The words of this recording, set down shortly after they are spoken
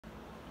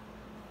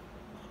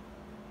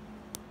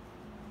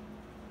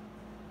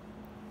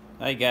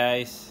Hi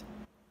guys.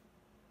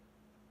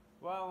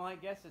 Well, I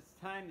guess it's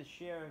time to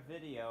share a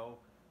video.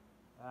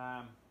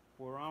 Um,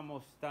 we're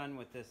almost done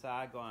with this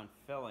argon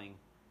filling.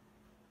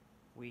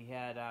 We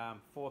had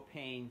 4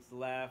 panes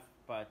left,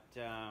 but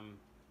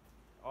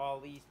all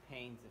these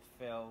panes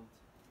are filled.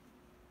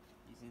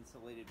 These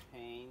insulated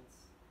panes.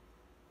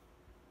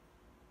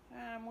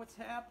 What's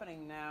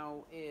happening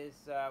now is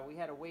we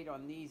had to wait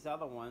on these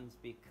other ones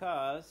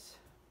because,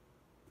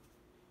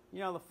 you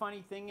know, the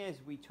funny thing is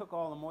we took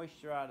all the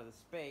moisture out of the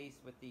space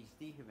with these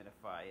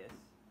dehumidifiers,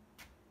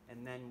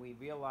 and then we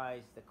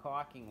realized the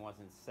caulking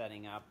wasn't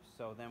setting up,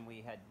 so then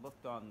we had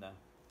looked on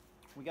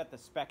we got the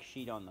spec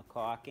sheet on the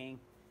caulking,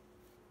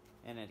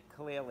 and it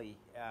clearly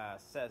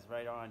says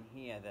right on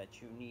here that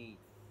you need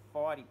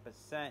 40%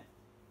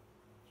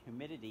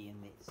 humidity in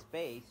the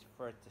space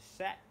for it to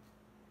set.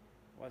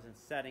 It wasn't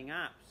setting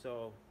up,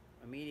 so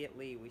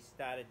immediately we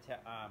started to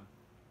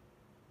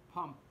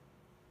pump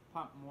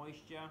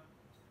moisture.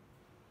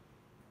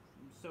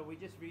 So we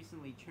just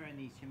recently turned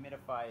these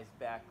humidifiers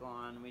back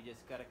on. We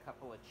just got a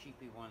couple of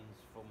cheapy ones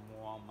from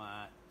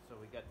Walmart. So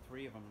we got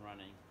 3 of them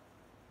running.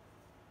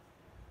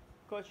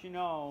 Of course, you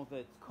know that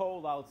it's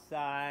cold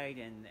outside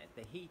and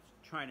the heat's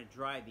trying to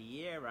dry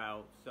the air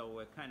out, so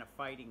we're kind of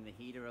fighting the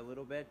heater a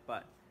little bit.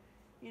 But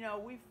you know,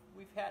 we've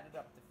had it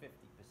up to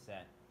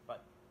 50%.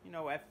 But you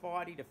know, at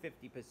 40 to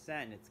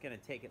 50%, it's going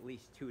to take at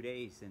least 2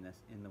 days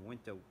in the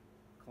winter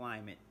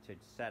climate to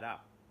set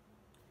up.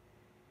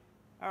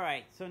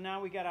 Alright, so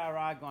now we got our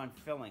argon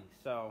filling.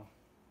 So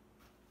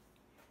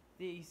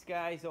these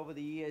guys over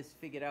the years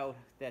figured out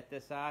that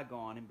this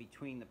argon in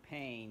between the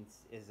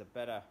panes is a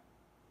better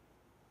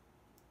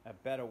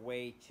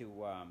way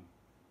to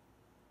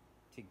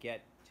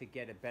get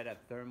a better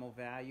thermal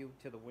value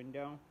to the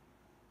window,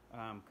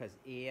 because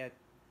air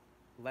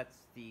lets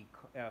the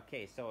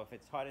so if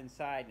it's hot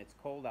inside and it's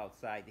cold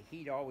outside, the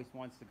heat always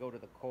wants to go to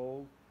the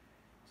cold.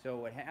 So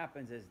what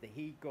happens is the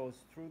heat goes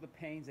through the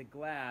panes of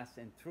glass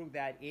and through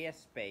that air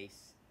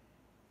space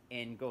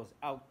and goes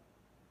out,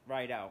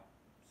 right out.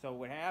 So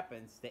what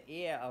happens, the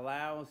air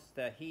allows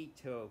the heat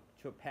to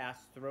pass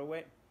through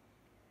it,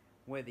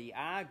 where the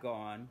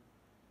argon,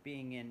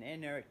 being an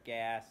inert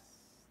gas,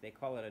 they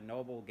call it a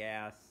noble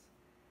gas,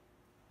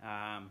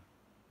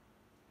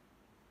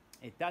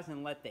 it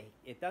doesn't let the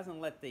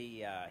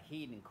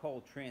heat and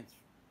cold transfer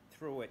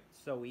through it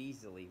so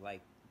easily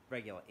like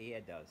regular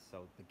air does.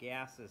 So the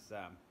gas is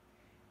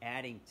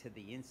adding to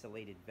the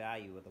insulated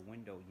value of the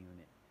window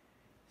unit.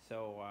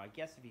 So I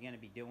guess if you're going to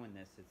be doing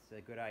this, it's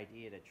a good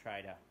idea to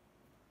try to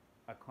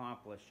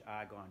accomplish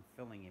argon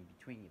filling in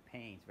between your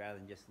panes rather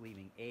than just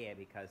leaving air,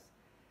 because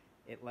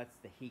it lets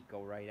the heat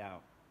go right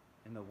out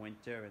in the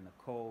winter, and the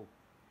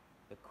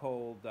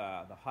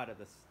hot of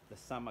the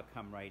summer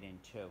come right in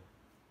too.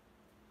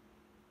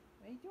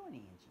 What are you doing,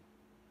 Angie?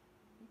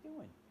 What are you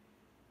doing?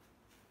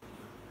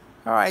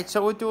 All right,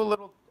 so we'll do a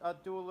little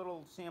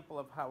sample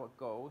of how it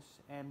goes,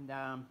 and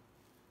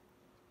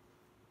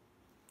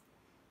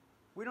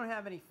we don't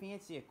have any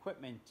fancy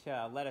equipment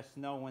to let us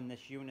know when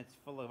this unit's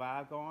full of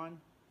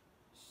argon.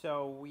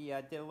 So we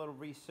did a little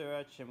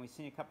research, and we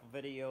seen a couple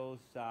videos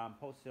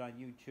posted on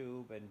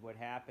YouTube. And what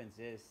happens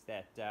is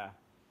that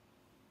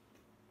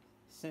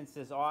since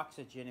there's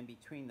oxygen in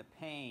between the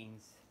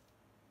panes,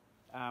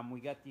 we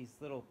got these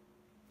little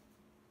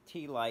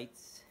tea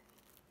lights.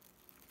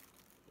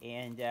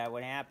 And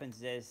what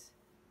happens is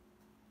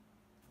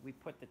we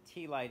put the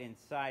tea light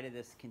inside of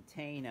this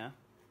container,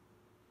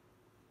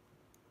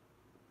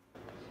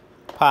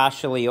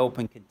 partially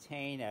open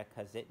container,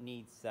 because it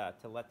needs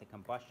to let the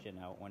combustion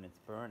out when it's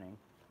burning.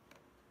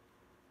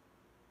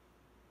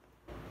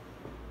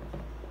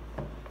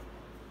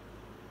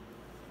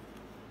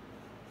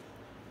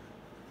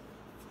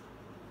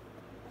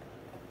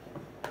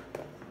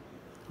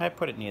 I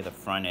put it near the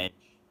front edge.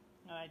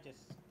 I just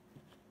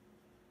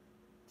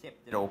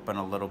tipped it open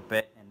a little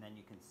bit, and then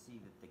you can see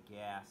that the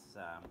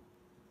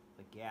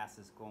gas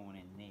is going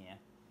in there.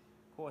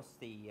 Of course,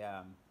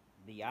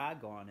 the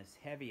argon is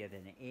heavier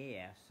than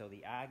air, so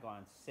the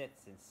argon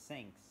sits and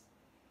sinks.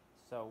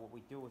 So what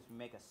we do is we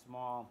make a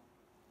small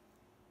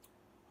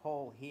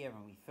hole here,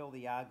 and we fill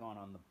the argon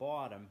on the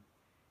bottom,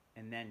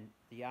 and then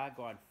the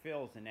argon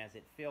fills, and as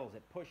it fills,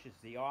 it pushes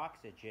the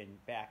oxygen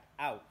back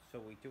out. So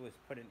what we do is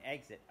put an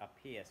exit up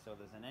here, so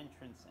there's an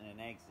entrance and an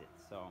exit.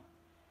 So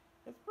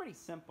it's pretty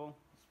simple.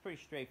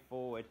 Pretty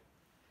straightforward.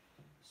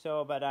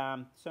 So, but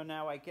so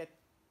now I get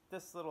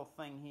this little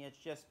thing here.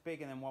 It's just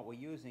bigger than what we're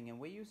using,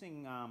 and we're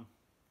using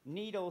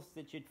needles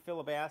that you'd fill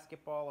a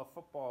basketball or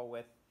football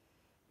with,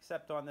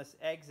 except on this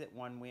exit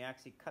one we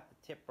actually cut the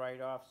tip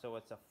right off, so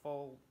it's a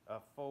full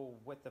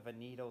width of a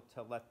needle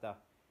to let the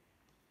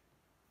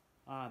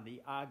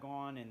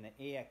argon and the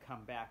air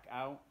come back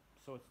out,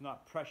 so it's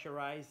not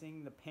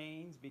pressurizing the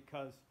panes,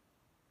 because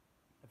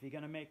if you're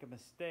going to make a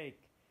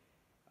mistake,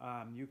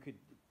 you could,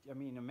 I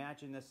mean,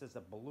 imagine this as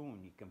a balloon.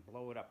 You can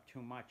blow it up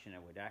too much and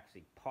it would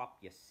actually pop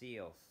your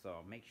seal.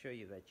 So make sure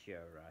that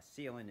your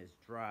sealant is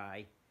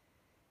dry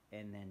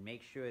and then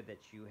make sure that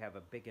you have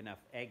a big enough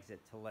exit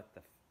to let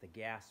the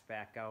gas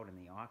back out and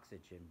the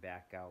oxygen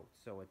back out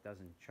so it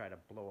doesn't try to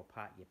blow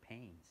apart your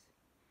panes.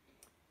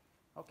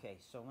 Okay,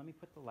 so let me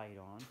put the light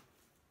on.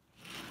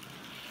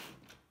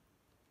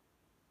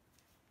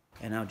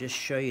 And I'll just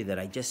show you that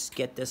I just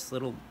get this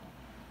little,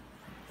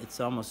 it's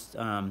almost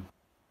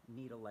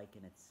needle-like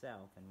in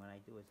itself, and what I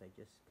do is I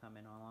just come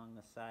in along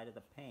the side of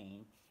the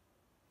pane,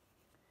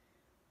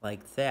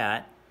 like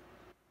that.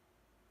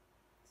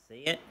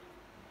 See it?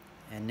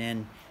 And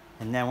then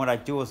what I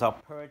do is I'll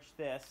purge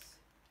this.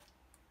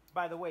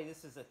 By the way,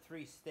 this is a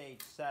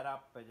 3-stage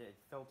setup, but it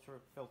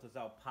filters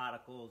out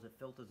particles, it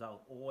filters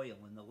out oil,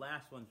 and the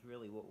last one's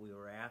really what we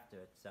were after.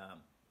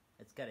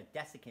 It's got a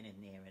desiccant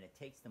in there, and it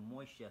takes the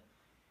moisture.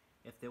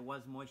 If there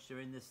was moisture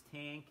in this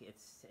tank,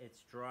 it's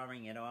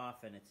drawing it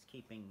off, and it's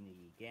keeping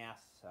the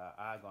gas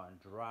argon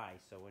dry,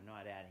 so we're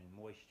not adding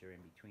moisture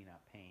in between our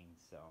panes.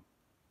 So,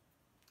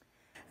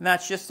 and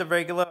that's just a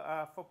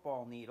regular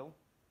football needle,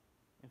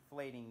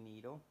 inflating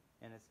needle,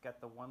 and it's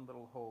got the one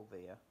little hole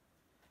there.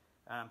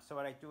 So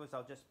what I do is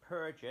I'll just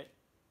purge it,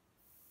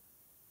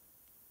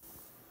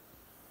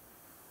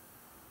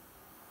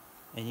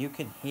 and you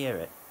can hear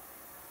it.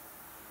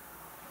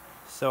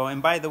 So,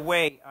 and by the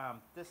way,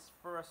 this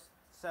first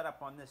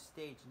setup on this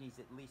stage needs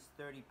at least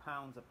 30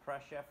 pounds of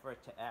pressure for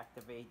it to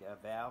activate a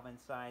valve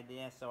inside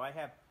there. So I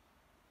have,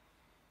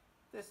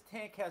 this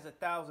tank has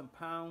 1,000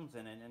 pounds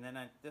in it, and then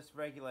this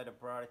regulator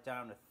brought it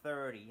down to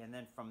 30, and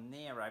then from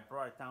there I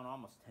brought it down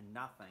almost to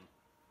nothing,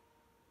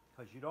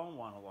 because you don't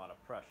want a lot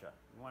of pressure.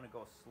 You want to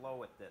go slow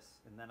with this.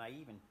 And then I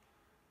even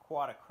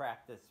quarter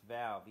cracked this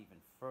valve even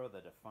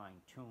further to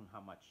fine tune how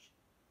much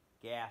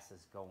gas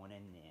is going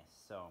in there.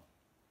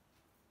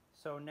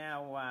 So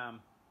now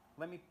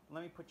let me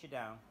put you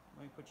down.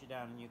 Let me put you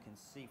down, and you can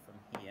see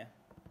from here.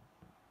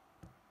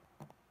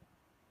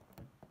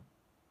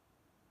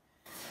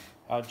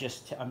 I'm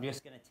just going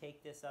to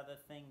take this other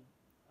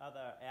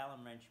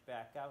Allen wrench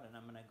back out, and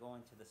I'm going to go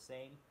into the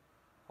same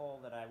hole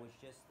that I was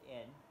just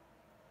in,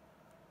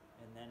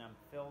 and then I'm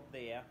filled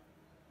there.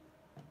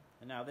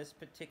 And now this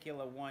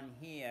particular one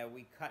here,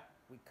 we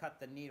cut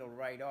the needle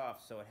right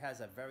off, so it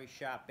has a very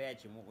sharp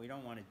edge, and what we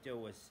don't want to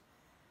do is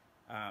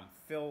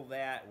fill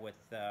that with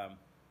the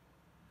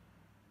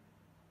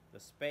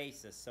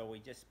spaces. So we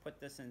just put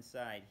this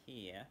inside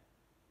here,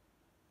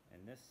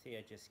 and this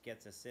here just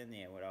gets us in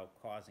there without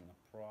causing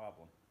a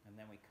problem. And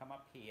then we come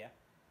up here,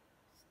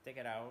 stick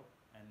it out,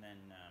 and then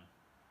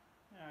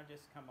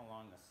just come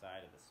along the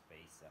side of the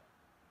spacer.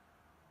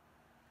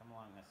 Come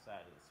along the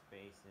side of the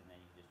space, and then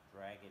you just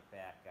drag it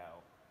back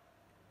out.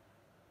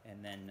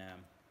 And then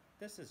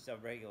this is a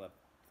regular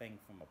thing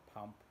from a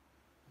pump.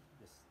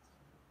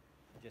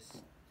 Just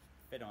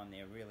fit on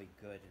there really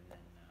good, and then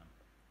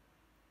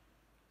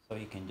so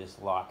you can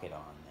just lock it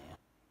on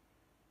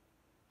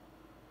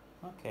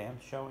there. Okay, I'm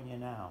showing you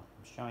now.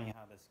 I'm showing you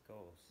how this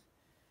goes.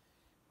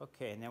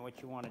 Okay, and then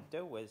what you want to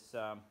do is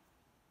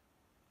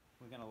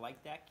we're going to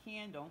light that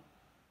candle.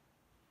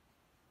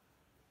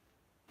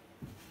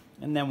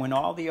 And then when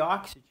all the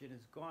oxygen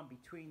is gone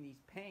between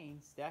these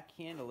panes, that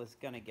candle is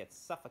going to get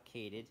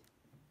suffocated,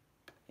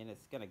 and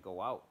it's going to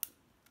go out.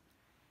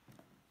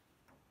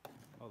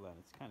 Hold on,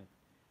 it's kind of...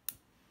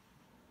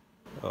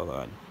 Hold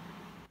on.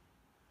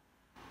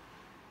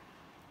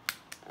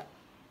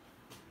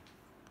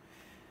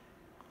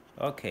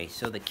 Okay,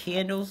 so the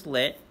candle's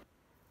lit,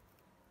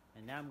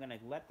 and now I'm going to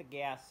let the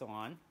gas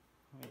on.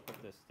 Let me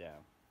put this down,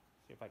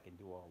 see if I can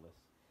do all this.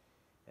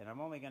 And I'm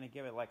only going to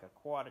give it like a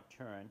quarter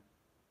turn.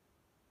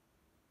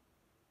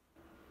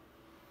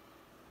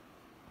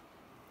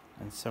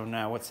 And so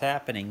now what's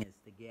happening is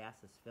the gas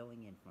is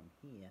filling in from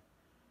here.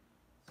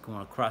 It's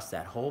going across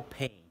that whole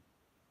pane,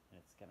 and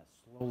it's going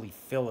to slowly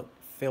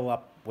fill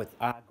up with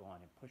argon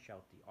and push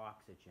out the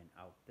oxygen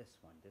out this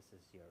one. This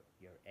is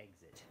your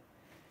exit.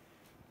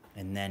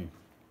 And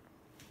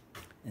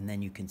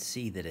then you can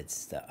see that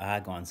the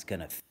argon's going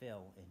to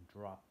fill and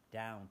drop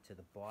down to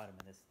the bottom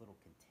of this little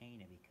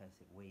container because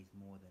it weighs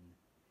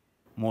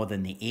more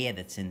than the air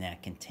that's in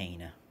that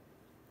container.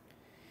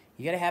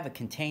 You got to have a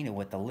container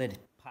with the lid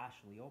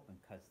partially open,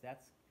 because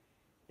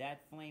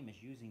that flame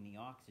is using the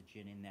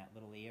oxygen in that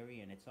little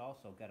area, and it's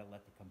also got to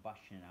let the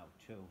combustion out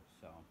too.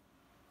 So,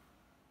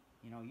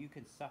 you know, you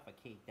can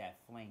suffocate that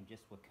flame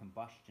just with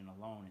combustion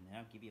alone, and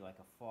that'll give you like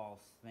a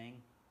false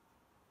thing.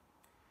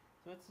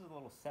 So this is a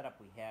little setup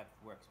we have,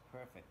 works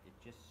perfect. It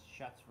just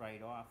shuts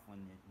right off when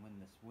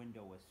this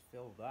window is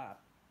filled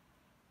up.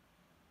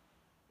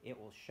 It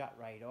will shut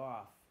right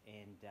off,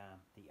 and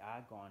the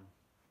argon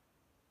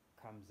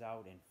comes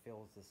out and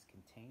fills this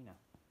container.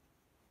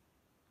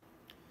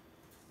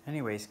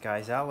 Anyways,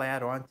 guys, I'll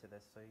add on to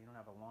this so you don't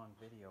have a long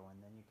video,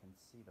 and then you can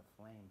see the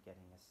flame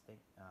getting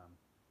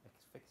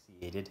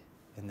asphyxiated,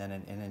 and then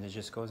it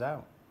just goes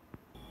out.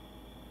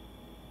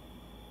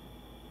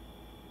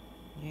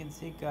 You can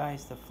see,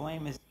 guys, the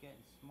flame is getting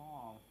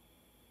small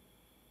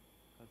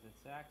because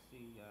it's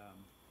actually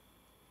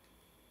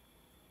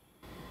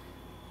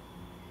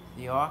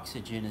the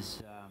oxygen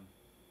is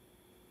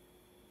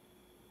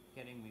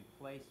getting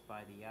replaced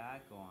by the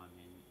argon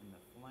in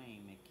the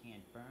flame. It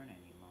can't burn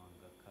any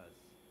longer because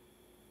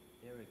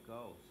there it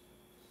goes.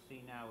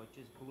 See, now it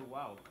just blew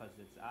out because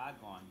it's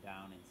argon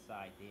down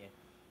inside there.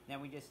 Then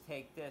we just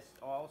take this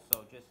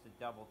also just to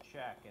double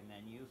check, and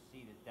then you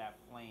see that that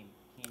flame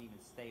can't even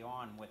stay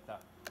on with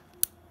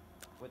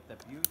the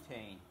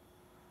butane.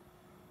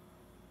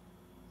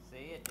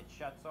 See it? It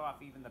shuts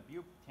off. Even the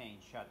butane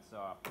shuts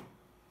off.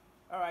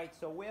 Alright,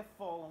 so we're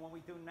full, and what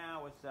we do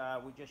now is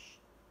we just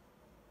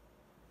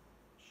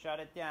shut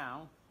it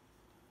down.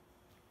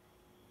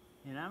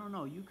 And I don't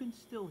know, you can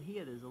still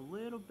hear there's a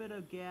little bit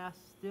of gas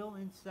still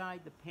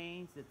inside the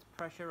panes. It's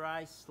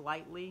pressurized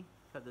slightly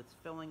because it's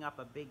filling up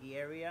a big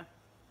area.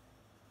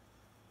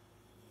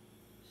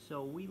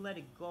 So we let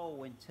it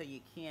go until you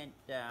can't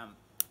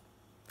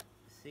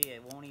see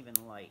it. Won't even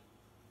light.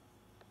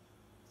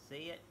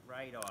 See it?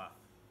 Right off.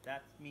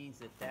 That means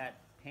that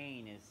that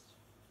pane is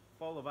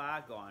full of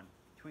argon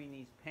between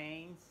these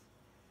panes.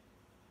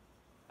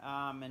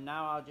 And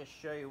now I'll just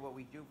show you what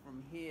we do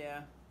from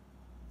here.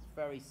 It's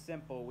very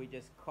simple. We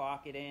just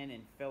caulk it in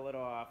and fill it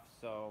off.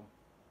 So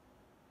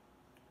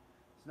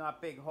it's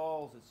not big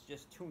holes, it's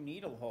just 2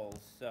 needle holes.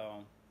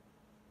 So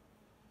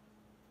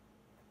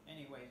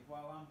anyways,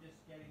 while I'm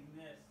just getting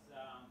this,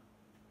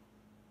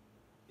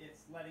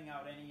 it's letting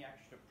out any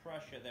extra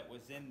pressure that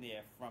was in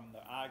there from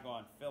the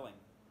argon filling.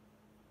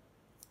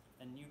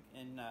 And you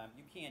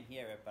can't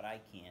hear it, but I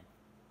can.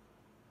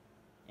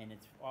 And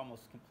it's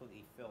almost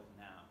completely filled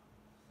now.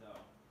 So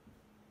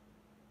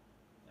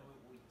then what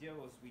we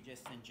do is we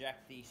just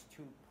inject these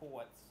 2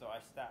 ports. So I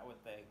start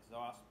with the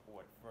exhaust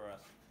port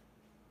first,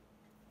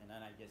 and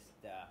then I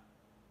just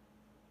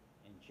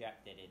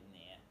inject it in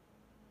there.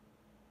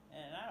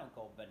 And I don't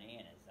go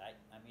bananas.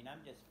 I mean,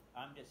 I'm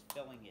just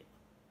filling it.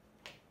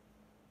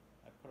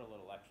 I put a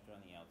little extra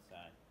on the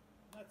outside.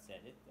 That's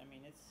it. I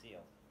mean, it's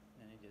sealed.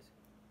 And you just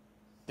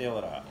seal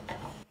it off.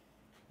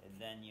 And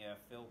then your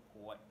fill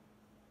port.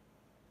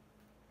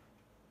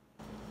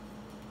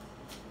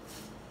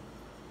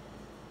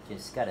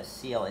 Just gotta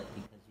seal it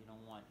because you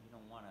don't want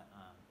to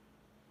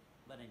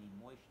let any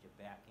moisture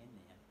back in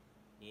there.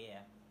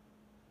 Air.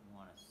 You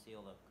want to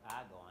seal the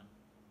argon.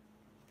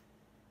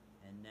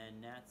 And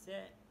then that's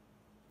it.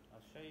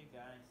 I'll show you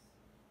guys.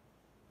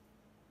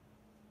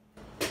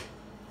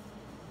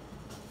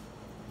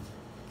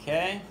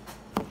 Okay,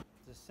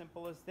 it's as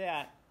simple as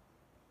that.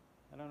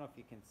 I don't know if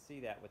you can see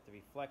that with the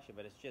reflection,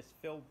 but it's just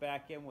filled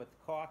back in with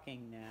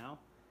caulking now.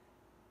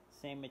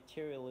 Same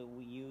material that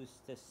we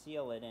used to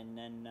seal it, and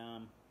then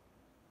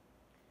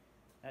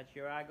that's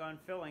your argon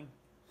filling.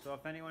 So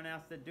if anyone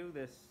has to do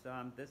this,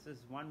 this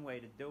is one way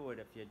to do it.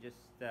 If you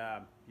just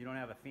you don't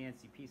have a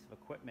fancy piece of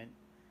equipment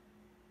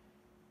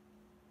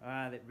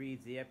that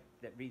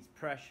reads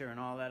pressure and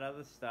all that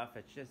other stuff.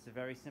 It's just a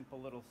very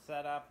simple little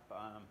setup.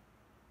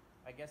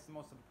 I guess the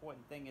most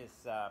important thing is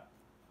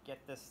get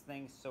this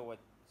thing so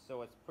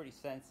it's pretty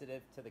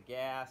sensitive to the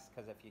gas,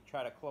 because if you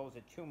try to close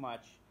it too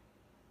much,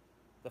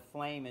 the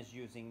flame is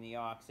using the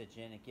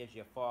oxygen. It gives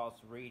you a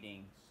false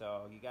reading.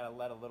 So you got to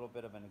let a little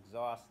bit of an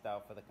exhaust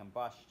out for the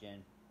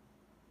combustion,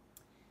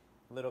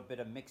 a little bit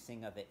of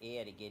mixing of the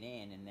air to get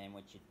in, and then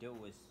what you do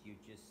is you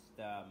just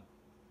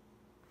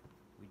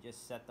we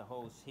just set the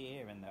hose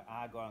here, and the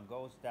argon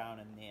goes down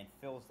in there and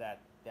fills that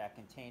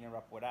container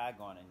up with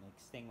argon and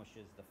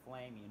extinguishes the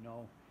flame.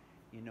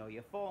 You know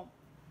you're full.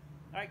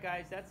 Alright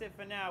guys, that's it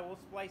for now. We'll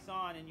splice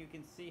on and you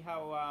can see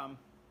how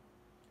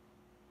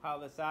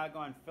this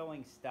argon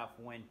filling stuff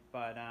went,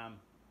 but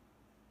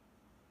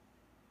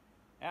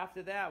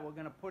after that we're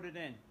gonna put it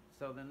in.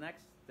 So the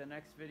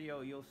next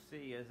video you'll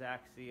see is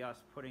actually us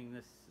putting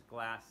this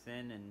glass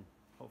in, and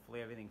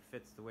hopefully everything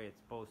fits the way it's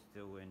supposed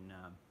to, and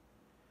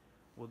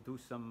we'll do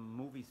some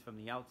movies from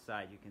the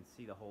outside. You can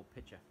see the whole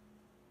picture.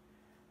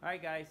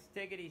 Alright guys,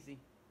 take it easy.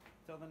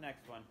 Till the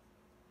next one.